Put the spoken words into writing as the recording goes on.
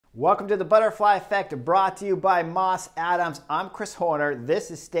Welcome to the Butterfly Effect, brought to you by Moss Adams. I'm Chris Horner. This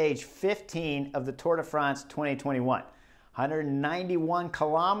is stage 15 of the Tour de France 2021. 191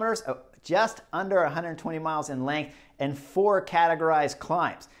 kilometers, just under 120 miles in length, and 4 categorized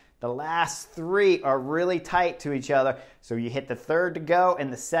climbs. The last 3 are really tight to each other, so you hit the third to go,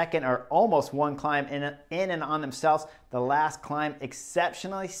 and the second are almost one climb in and on themselves. The last climb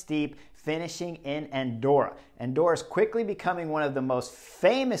exceptionally steep, finishing in Andorra. Andorra is quickly becoming one of the most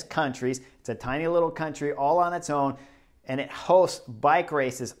famous countries. It's a tiny little country all on its own, and it hosts bike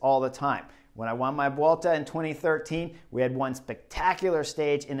races all the time. When I won my Vuelta in 2013, we had one spectacular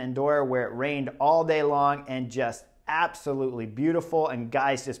stage in Andorra where it rained all day long and just absolutely beautiful, and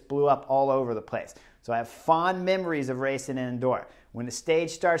guys just blew up all over the place. So I have fond memories of racing in Andorra. When the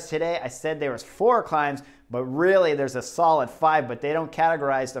stage starts today, I said there was 4 climbs, but really there's a solid 5, but they don't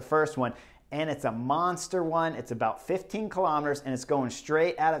categorize the first one, and it's a monster one. It's about 15 kilometers, and it's going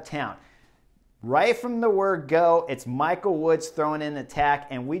straight out of town. Right from the word go, it's Michael Woods throwing in the attack,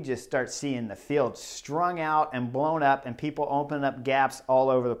 and we just start seeing the field strung out and blown up, and people opening up gaps all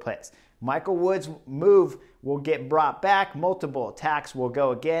over the place. Michael Woods' move will get brought back. Multiple attacks will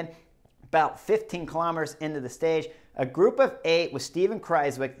go again. About 15 kilometers into the stage, a group of 8 with Steven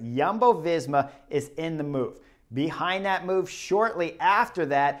Kruijswijk, Jumbo-Visma, is in the move. Behind that move, shortly after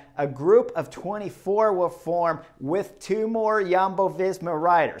that, a group of 24 will form with 2 more Jumbo-Visma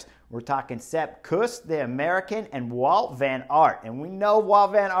riders. We're talking Sepp Kuss, the American, and Wout van Aert. And we know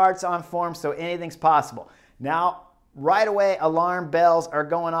Wout van Aert's on form, so anything's possible. Now, right away, alarm bells are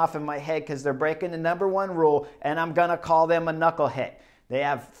going off in my head because they're breaking the #1 rule, and I'm going to call them a knucklehead. They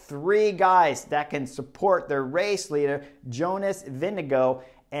have 3 guys that can support their race leader, Jonas Vingegaard,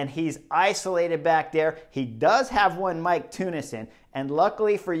 and he's isolated back there. He does have one Mike Teunissen, and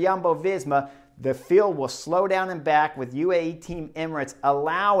luckily for Jumbo-Visma, the field will slow down and back with UAE Team Emirates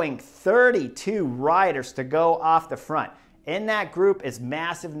allowing 32 riders to go off the front. In that group is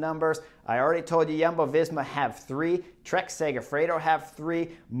massive numbers. I already told you Jumbo-Visma have 3. Trek Segafredo have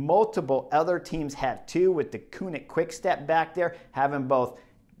 3. Multiple other teams have 2, with the Kunit Quick-Step back there having both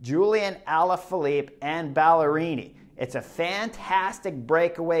Julian Alaphilippe and Ballerini. It's a fantastic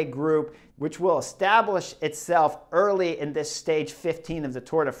breakaway group which will establish itself early in this stage 15 of the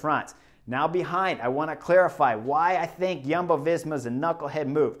Tour de France. Now behind, I want to clarify why I think Jumbo-Visma is a knucklehead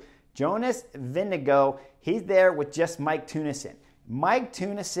move. Jonas Vingegaard, he's there with just Mike Teunissen. Mike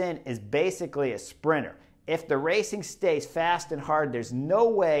Teunissen is basically a sprinter. If the racing stays fast and hard, there's no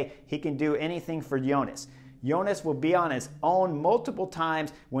way he can do anything for Jonas. Jonas will be on his own multiple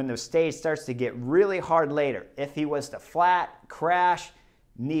times when the stage starts to get really hard later. If he was to flat, crash,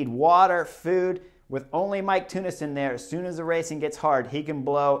 need water, food, with only Mike Teunissen there, as soon as the racing gets hard, he can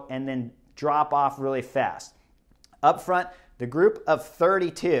blow and then drop off really fast. Up front, the group of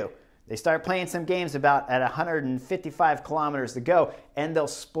 32, they start playing some games about at 155 kilometers to go, and they'll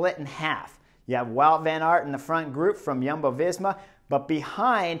split in half. You have Wout van Aert in the front group from Jumbo-Visma, but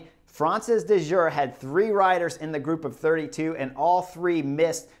behind, Frances de Jure had 3 riders in the group of 32, and all 3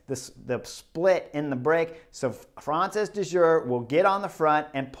 missed the split in the break. So Frances de Jure will get on the front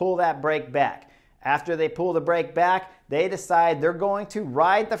and pull that break back. After they pull the break back, they decide they're going to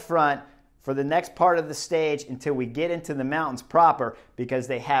ride the front for the next part of the stage until we get into the mountains proper, because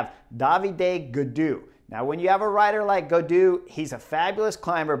they have Davide Gaudu. Now, when you have a rider like Gaudu, he's a fabulous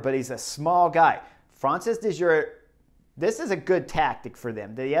climber, but he's a small guy. Frances de Jure, this is a good tactic for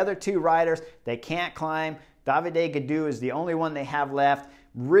them. The other 2 riders, they can't climb. Davide Gaudu is the only one they have left,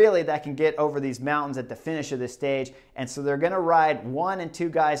 really, that can get over these mountains at the finish of the stage. And so they're going to ride 1 and 2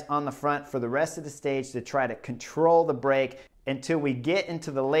 guys on the front for the rest of the stage to try to control the break until we get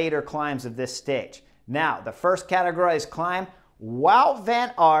into the later climbs of this stage. Now, the first categorized climb, Wout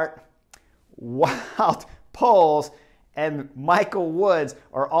van Aert, Wout Poels, and Michael Woods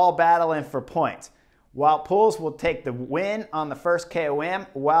are all battling for points. Wout Poels will take the win on the first KOM,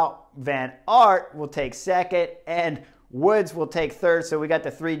 Wout van Aert will take second, and Woods will take third, so we got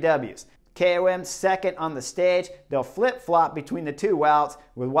the 3 W's. KOM second on the stage. They'll flip-flop between the 2 Wouts,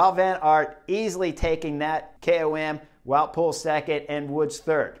 with Wout van Aert easily taking that KOM, Wout Poels second, and Woods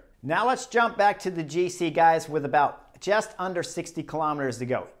third. Now let's jump back to the GC guys with about just under 60 kilometers to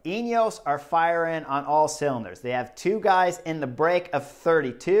go. Ineos are firing on all cylinders. They have 2 guys in the break of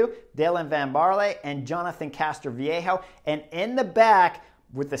 32, Dylan van Baarle and Jonathan Castroviejo, and in the back,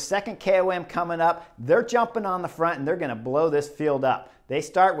 with the second KOM coming up, they're jumping on the front and they're going to blow this field up. They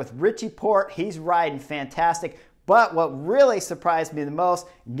start with Richie Porte. He's riding fantastic. But what really surprised me the most,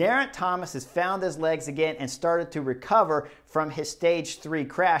 Geraint Thomas has found his legs again and started to recover from his stage 3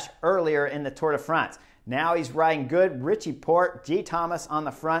 crash earlier in the Tour de France. Now he's riding good. Richie Porte, G. Thomas on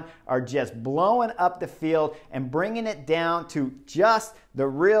the front are just blowing up the field and bringing it down to just the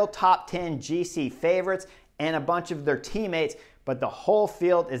real top 10 GC favorites and a bunch of their teammates, but the whole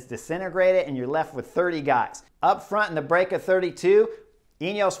field is disintegrated and you're left with 30 guys. Up front in the break of 32,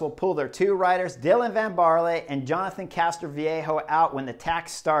 Ineos will pull their 2 riders, Dylan Van Baarle and Jonathan Castroviejo, out when the attack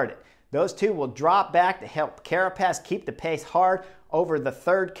started. Those 2 will drop back to help Carapaz keep the pace hard over the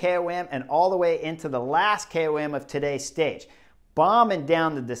 3rd KOM and all the way into the last KOM of today's stage. Bombing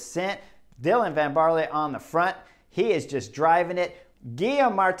down the descent, Dylan Van Baarle on the front. He is just driving it.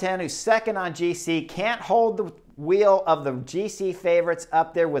 Guillaume Martin, who's second on GC, can't hold the wheel of the GC favorites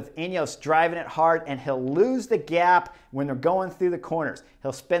up there with Ineos driving it hard, and he'll lose the gap when they're going through the corners.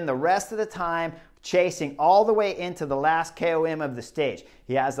 He'll spend the rest of the time chasing all the way into the last KOM of the stage.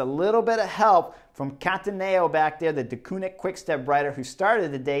 He has a little bit of help from Cantaneo back there, the Deceuninck Quick-Step rider who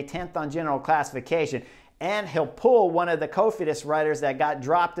started the day 10th on general classification, and he'll pull one of the Cofidis riders that got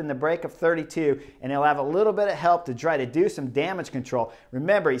dropped in the break of 32, and he'll have a little bit of help to try to do some damage control.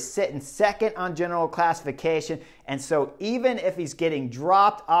 Remember, he's sitting second on general classification, and so even if he's getting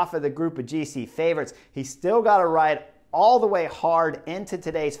dropped off of the group of GC favorites, he's still got to ride all the way hard into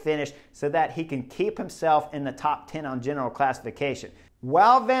today's finish so that he can keep himself in the top 10 on general classification.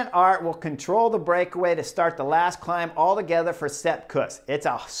 Wout van Aert will control the breakaway to start the last climb altogether for Sepp Kuss. It's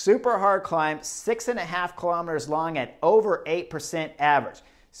a super hard climb, 6.5 kilometers long at over 8% average.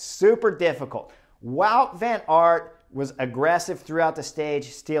 Super difficult. Wout van Aert was aggressive throughout the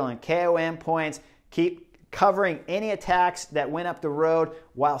stage, stealing KOM points, keep covering any attacks that went up the road,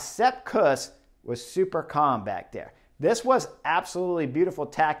 while Sepp Kuss was super calm back there. This was absolutely beautiful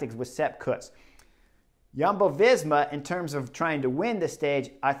tactics with Sepp Kuss. Jumbo-Visma, in terms of trying to win the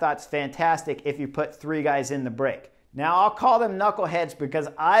stage, I thought it's fantastic if you put 3 guys in the break. Now, I'll call them knuckleheads because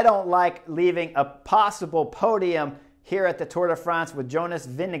I don't like leaving a possible podium here at the Tour de France with Jonas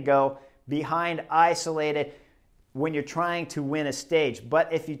Vingegaard behind isolated when you're trying to win a stage.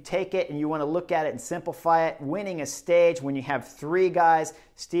 But if you take it and you want to look at it and simplify it, winning a stage when you have 3 guys,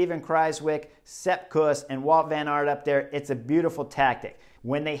 Steven Kruijswijk, Sepp Kuss, and Wout van Aert up there, it's a beautiful tactic.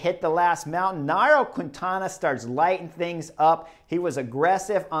 When they hit the last mountain, Nairo Quintana starts lighting things up. He was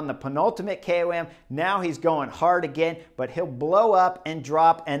aggressive on the penultimate KOM. Now he's going hard again, but he'll blow up and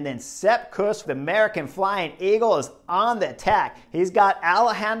drop. And then Sepp Kuss, the American Flying Eagle, is on the attack. He's got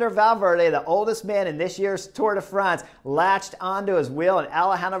Alejandro Valverde, the oldest man in this year's Tour de France, latched onto his wheel, and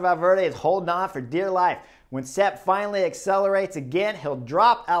Alejandro Valverde is holding on for dear life. When Sepp finally accelerates again, he'll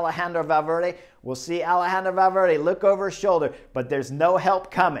drop Alejandro Valverde. We'll see Alejandro Valverde look over his shoulder, but there's no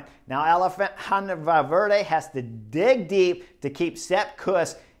help coming. Now Alejandro Valverde has to dig deep to keep Sepp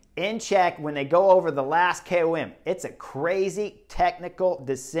Kuss in check when they go over the last KOM. It's a crazy technical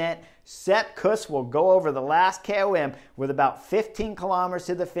descent. Sepp Kuss will go over the last KOM with about 15 kilometers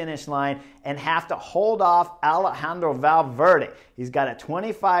to the finish line and have to hold off Alejandro Valverde. He's got a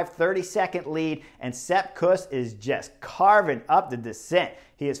 25-30 second lead, and Sepp Kuss is just carving up the descent.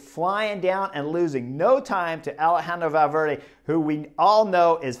 He is flying down and losing no time to Alejandro Valverde, who we all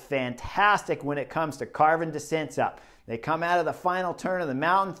know is fantastic when it comes to carving descents up. They come out of the final turn of the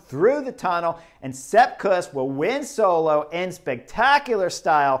mountain through the tunnel, and Sepp Kuss will win solo in spectacular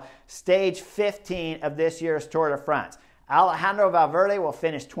style, stage 15 of this year's Tour de France. Alejandro Valverde will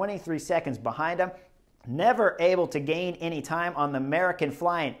finish 23 seconds behind him, never able to gain any time on the American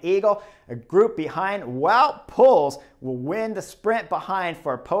Flying Eagle. A group behind, Wout Poels will win the sprint behind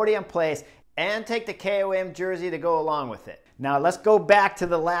for a podium place and take the KOM jersey to go along with it. Now let's go back to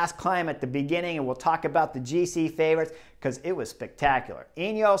the last climb at the beginning, and we'll talk about the GC favorites because it was spectacular.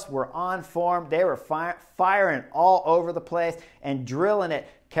 Ineos were on form. They were firing all over the place and drilling it.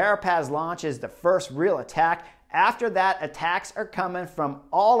 Carapaz launches the first real attack. After that, attacks are coming from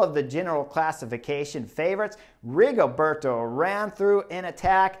all of the general classification favorites. Rigoberto ran through an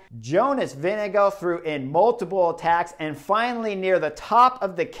attack. Jonas Vingegaard threw in multiple attacks. And finally, near the top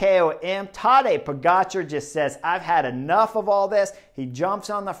of the KOM, Tadej Pogačar just says, I've had enough of all this. He jumps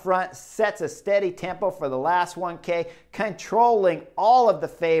on the front, sets a steady tempo for the last 1K, controlling all of the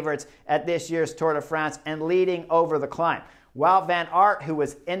favorites at this year's Tour de France and leading over the climb. Wout van Aert, who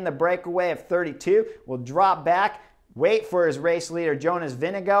was in the breakaway of 32, will drop back, wait for his race leader Jonas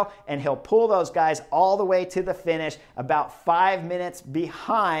Vingegaard, and he'll pull those guys all the way to the finish, about 5 minutes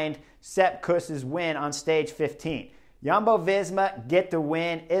behind Sepp Kuss's win on stage 15. Jumbo-Visma get the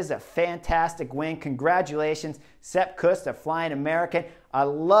win. Is a fantastic win. Congratulations, Sepp Kuss, the Flying American. I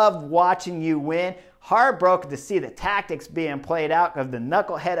loved watching you win. Heartbroken to see the tactics being played out of the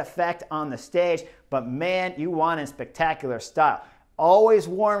knucklehead effect on the stage, but man, you won in spectacular style. Always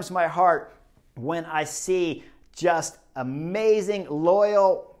warms my heart when I see just amazing,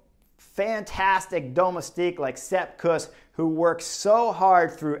 loyal, fantastic domestique like Sepp Kuss, who worked so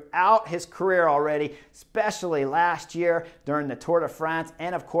hard throughout his career already, especially last year during the Tour de France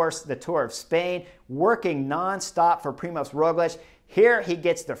and, of course, the Tour of Spain, working nonstop for Primoz Roglic. Here he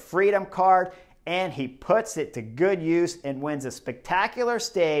gets the Freedom card, and he puts it to good use and wins a spectacular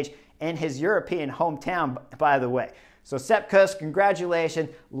stage in his European hometown, by the way. So Sepp Kuss, congratulations.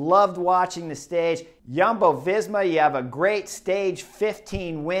 Loved watching the stage. Jumbo-Visma, you have a great stage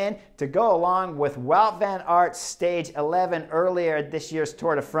 15 win to go along with Wout van Aert's stage 11 earlier this year's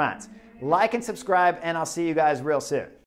Tour de France. Like and subscribe, and I'll see you guys real soon.